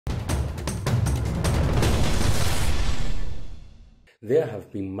There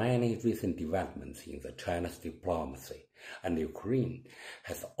have been many recent developments in the China's diplomacy, and Ukraine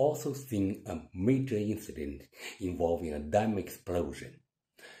has also seen a major incident involving a dam explosion.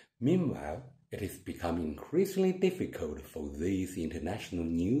 Meanwhile, it is becoming increasingly difficult for these international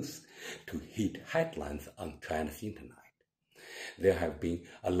news to hit headlines on China's internet. There have been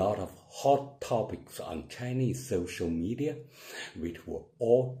a lot of hot topics on Chinese social media, which were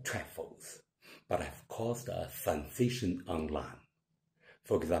all trifles, but have caused a sensation online.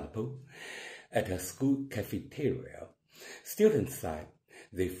 For example, at a school cafeteria, students said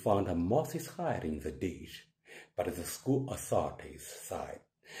they found a mous's head in the dish, but the school authorities said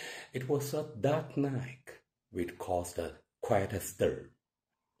it was a duck neck, which caused quite a stir.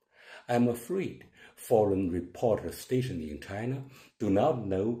 I'm afraid foreign reporters stationed in China do not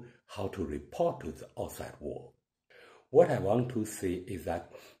know how to report to the outside world. What I want to say is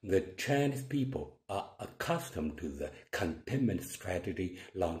that the Chinese people are accustomed to the containment strategy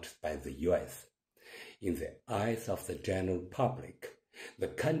launched by the US. In the eyes of the general public, the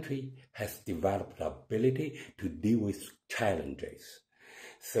country has developed the ability to deal with challenges.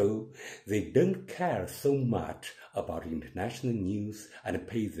 So they don't care so much about international news and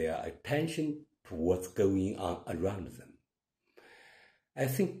pay their attention to what's going on around them. I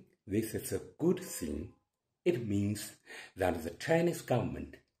think this is a good thing. It means that the Chinese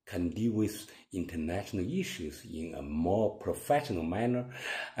government can deal with international issues in a more professional manner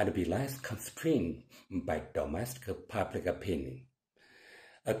and be less constrained by domestic public opinion.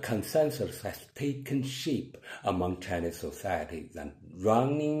 A consensus has taken shape among Chinese society that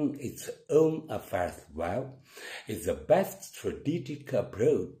running its own affairs well is the best strategic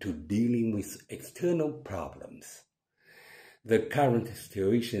approach to dealing with external problems. The current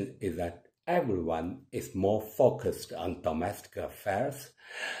situation is that everyone is more focused on domestic affairs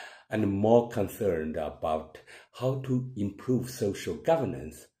and more concerned about how to improve social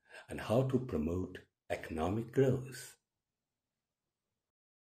governance and how to promote economic growth.